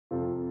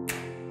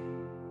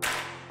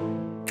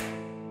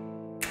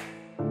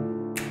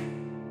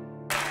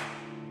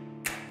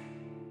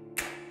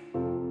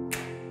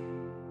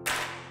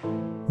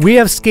We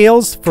have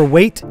scales for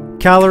weight,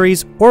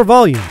 calories, or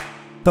volume,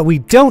 but we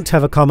don't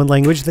have a common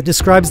language that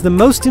describes the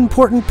most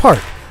important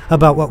part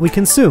about what we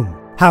consume,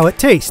 how it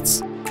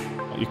tastes.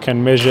 You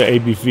can measure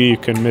ABV, you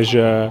can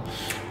measure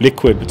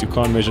liquid, but you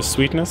can't measure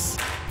sweetness.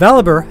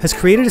 Valiber has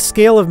created a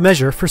scale of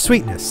measure for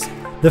sweetness,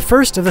 the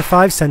first of the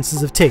 5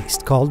 senses of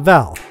taste, called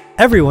Val.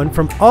 Everyone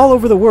from all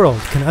over the world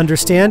can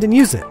understand and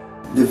use it.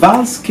 The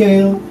Val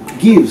scale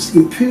gives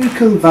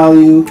empirical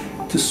value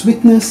to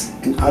sweetness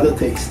and other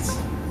tastes.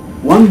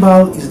 1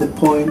 Val is the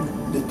point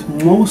that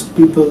most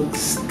people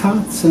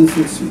start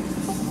sensing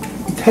sweetness.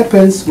 It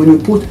happens when you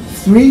put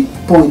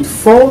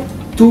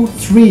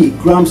 3.423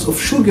 grams of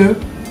sugar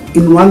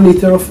in 1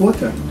 liter of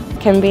water. It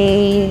can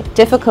be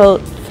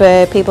difficult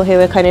for people who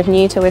are kind of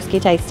new to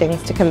whiskey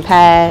tastings to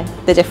compare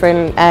the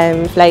different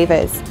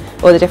flavours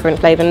or the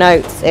different flavour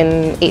notes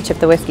in each of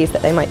the whiskies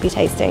that they might be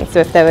tasting. So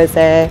if there was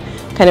a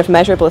kind of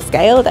measurable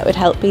scale that would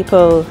help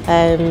people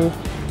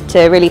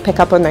to really pick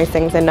up on those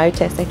things and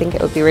notice, I think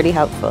it would be really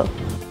helpful.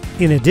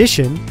 In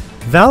addition,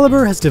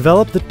 Valiber has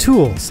developed the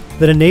tools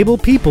that enable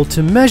people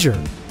to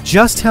measure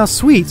just how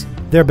sweet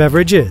their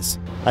beverage is.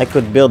 I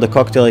could build a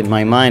cocktail in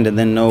my mind and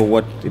then know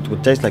what it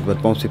would taste like,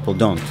 but most people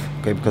don't,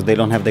 okay, because they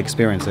don't have the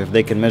experience. So if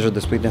they can measure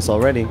the sweetness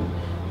already,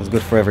 it's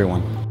good for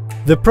everyone.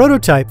 The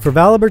prototype for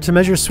Valiber to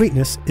measure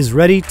sweetness is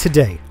ready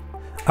today.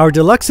 Our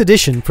deluxe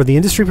edition for the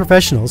industry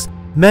professionals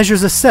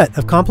measures a set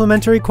of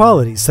complementary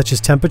qualities such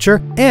as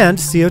temperature and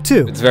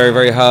CO2. It's very,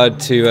 very hard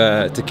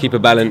to keep a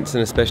balance,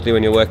 and especially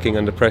when you're working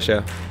under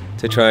pressure,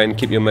 to try and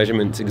keep your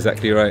measurements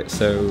exactly right.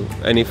 So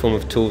any form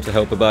of tool to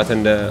help a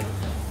bartender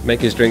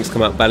make his drinks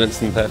come out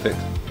balanced and perfect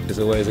is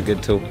always a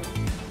good tool.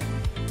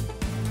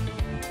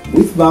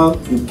 With Val,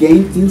 you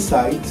gain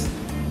insights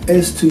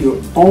as to your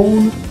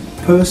own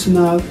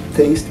personal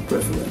taste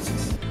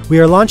preferences. We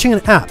are launching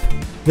an app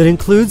that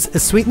includes a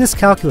sweetness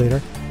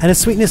calculator and a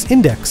sweetness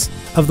index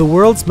of the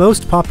world's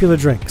most popular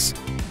drinks.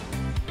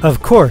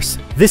 Of course,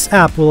 this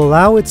app will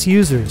allow its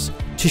users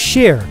to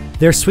share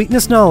their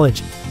sweetness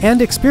knowledge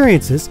and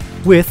experiences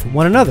with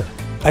one another.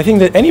 I think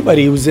that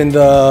anybody who's in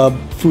the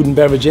food and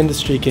beverage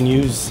industry can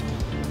use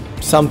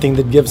something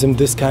that gives them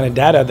this kind of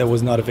data that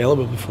was not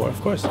available before, of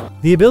course.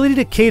 The ability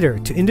to cater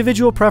to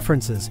individual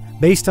preferences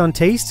based on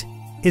taste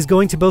is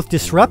going to both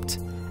disrupt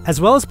as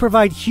well as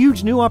provide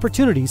huge new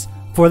opportunities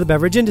for the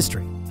beverage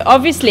industry.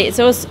 Obviously, it's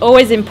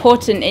always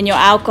important in your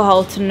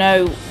alcohol to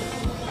know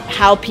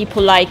how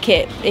people like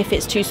it, if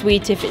it's too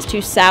sweet, if it's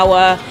too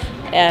sour,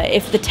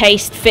 if the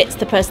taste fits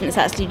the person that's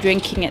actually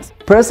drinking it.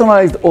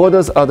 Personalized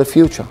orders are the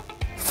future.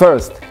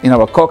 First, in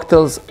our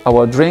cocktails,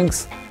 our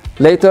drinks,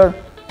 later,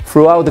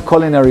 throughout the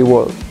culinary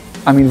world.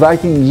 I'm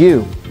inviting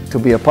you to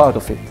be a part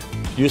of it.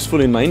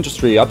 Useful in my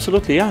industry,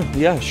 absolutely,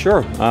 yeah,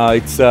 sure.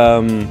 It's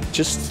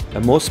just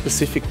a more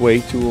specific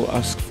way to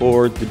ask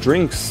for the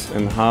drinks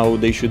and how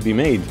they should be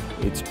made.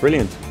 It's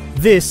brilliant.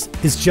 This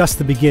is just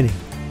the beginning.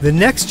 The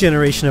next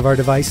generation of our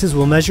devices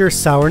will measure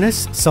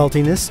sourness,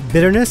 saltiness,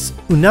 bitterness,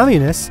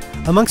 umaminess,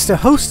 amongst a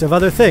host of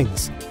other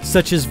things,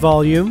 such as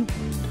volume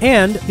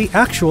and the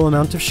actual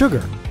amount of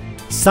sugar.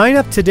 Sign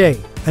up today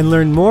and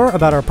learn more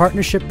about our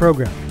partnership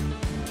program.